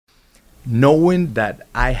knowing that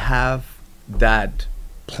I have that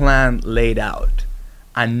plan laid out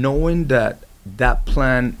and knowing that that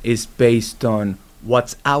plan is based on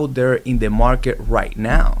what's out there in the market right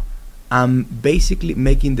now. I'm basically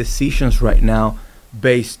making decisions right now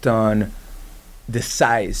based on the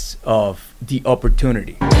size of the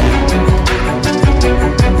opportunity.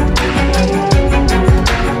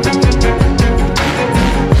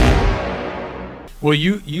 Well,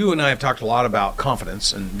 you and I have talked a lot about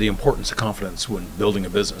confidence and the importance of confidence when building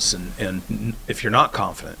a business. And if you're not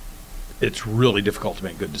confident, it's really difficult to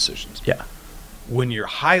make good decisions. Yeah. When you're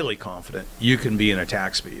highly confident, you can be in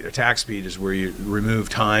attack speed. Attack speed is where you remove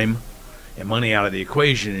time and money out of the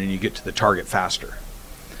equation and you get to the target faster.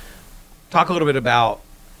 Talk a little bit about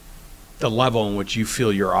the level in which you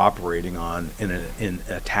feel you're operating on in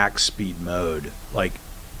attack speed mode. Like,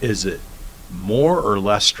 is it more or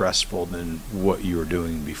less stressful than what you were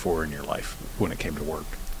doing before in your life when it came to work?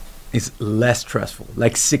 It's less stressful,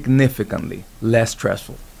 like significantly less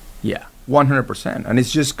stressful. Yeah, 100%. And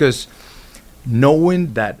it's just because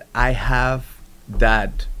knowing that I have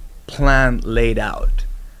that plan laid out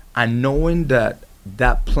and knowing that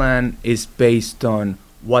that plan is based on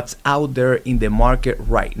what's out there in the market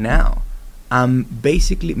right now. I'm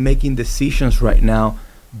basically making decisions right now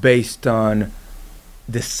based on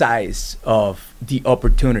the size of the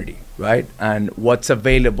opportunity, right? And what's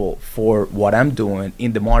available for what I'm doing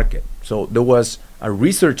in the market. So there was a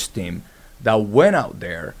research team that went out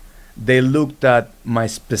there. They looked at my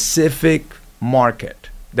specific market,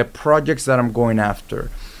 the projects that I'm going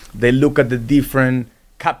after. They look at the different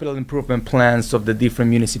capital improvement plans of the different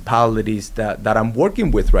municipalities that I'm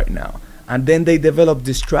working with right now. And then they develop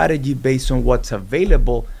this strategy based on what's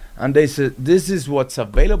available. And they said, this is what's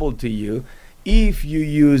available to you if you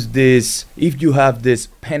use this, if you have this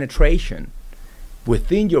penetration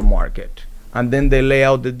within your market. And then they lay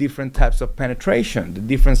out the different types of penetration, the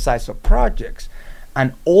different size of projects.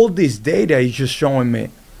 And all this data is just showing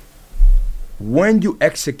me when you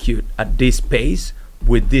execute at this pace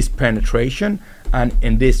with this penetration and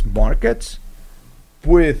in these markets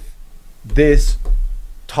with these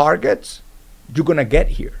targets, you're gonna get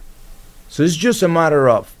here. So it's just a matter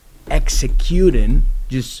of executing,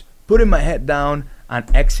 just putting my head down and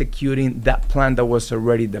executing that plan that was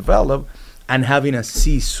already developed and having a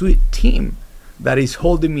C-suite team that is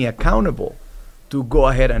holding me accountable to go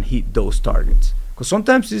ahead and hit those targets. Because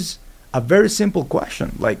sometimes it's a very simple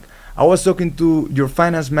question. Like, I was talking to your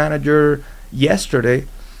finance manager yesterday,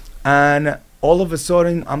 and all of a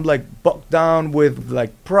sudden I'm like bogged down with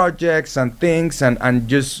like projects and things and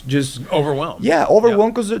just overwhelmed. Yeah,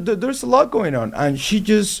 overwhelmed because there's a lot going on. And she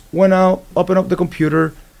just went out, opened up the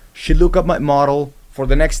computer, she looked at my model for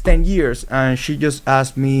the next 10 years, and she just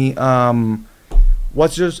asked me,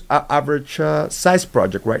 what's your average size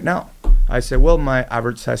project right now? I said, well, my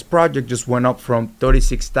average size project just went up from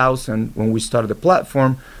 $36,000 when we started the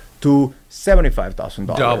platform to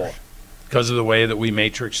 $75,000. Double. Because of the way that we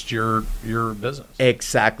matrixed your business.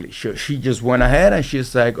 Exactly. She just went ahead and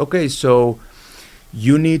she's like, okay, so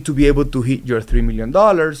you need to be able to hit your $3 million.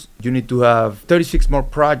 You need to have 36 more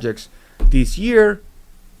projects this year.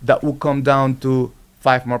 That will come down to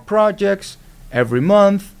 5 more projects every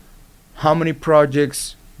month. How many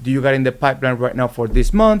projects do you got in the pipeline right now for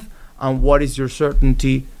this month? And what is your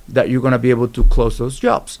certainty that you're going to be able to close those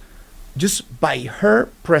jobs? Just by her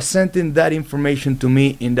presenting that information to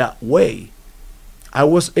me in that way, I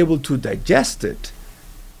was able to digest it,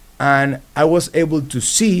 and I was able to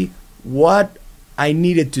see what I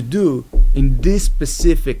needed to do in this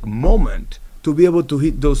specific moment to be able to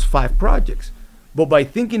hit those 5 projects. But by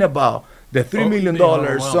thinking about the $3 million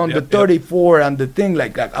on the 34 and the thing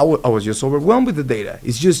like that, I was just overwhelmed with the data.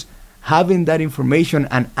 It's just having that information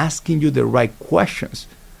and asking you the right questions,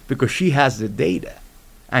 because she has the data.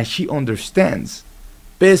 And she understands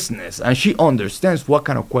business, and she understands what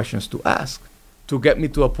kind of questions to ask to get me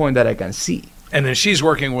to a point that I can see. And then she's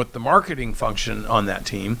working with the marketing function on that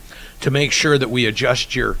team to make sure that we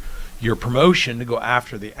adjust your promotion to go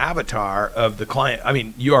after the avatar of the client. I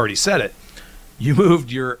mean, you already said it. You moved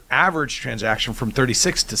your average transaction from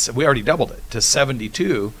 36 to, we already doubled it, to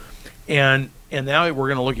 72. And now we're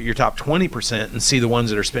going to look at your top 20% and see the ones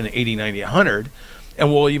that are spending 80, 90, 100.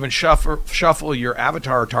 And we'll even shuffle your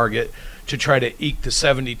avatar target to try to eke the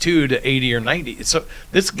 72 to 80 or 90. So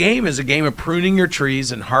this game is a game of pruning your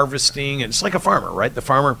trees and harvesting. And it's like a farmer, right? The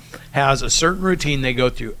farmer has a certain routine they go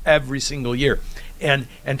through every single year. And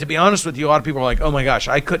to be honest with you, a lot of people are like, oh my gosh,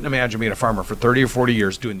 I couldn't imagine being a farmer for 30 or 40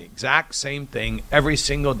 years doing the exact same thing every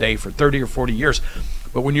single day for 30 or 40 years.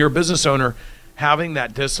 But when you're a business owner, having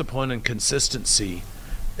that discipline and consistency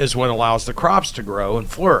is what allows the crops to grow and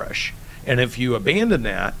flourish. And if you abandon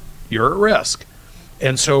that, you're at risk.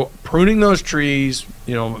 And so pruning those trees,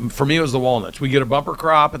 for me, it was the walnuts. We get a bumper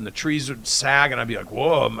crop and the trees would sag, and I'd be like,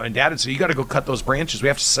 whoa. My dad would say, you got to go cut those branches. We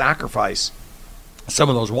have to sacrifice some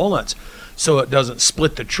of those walnuts so it doesn't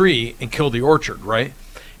split the tree and kill the orchard, right?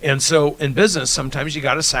 And so in business, sometimes you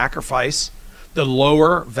got to sacrifice the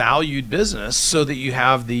lower valued business so that you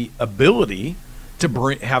have the ability to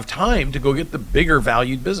have time to go get the bigger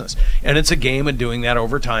valued business. And it's a game of doing that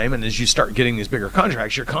over time. And as you start getting these bigger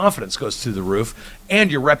contracts, your confidence goes through the roof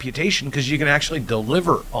and your reputation, because you can actually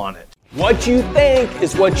deliver on it. What you think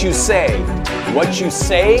is what you say. What you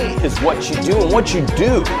say is what you do. And what you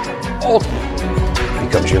do ultimately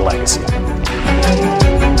becomes your legacy.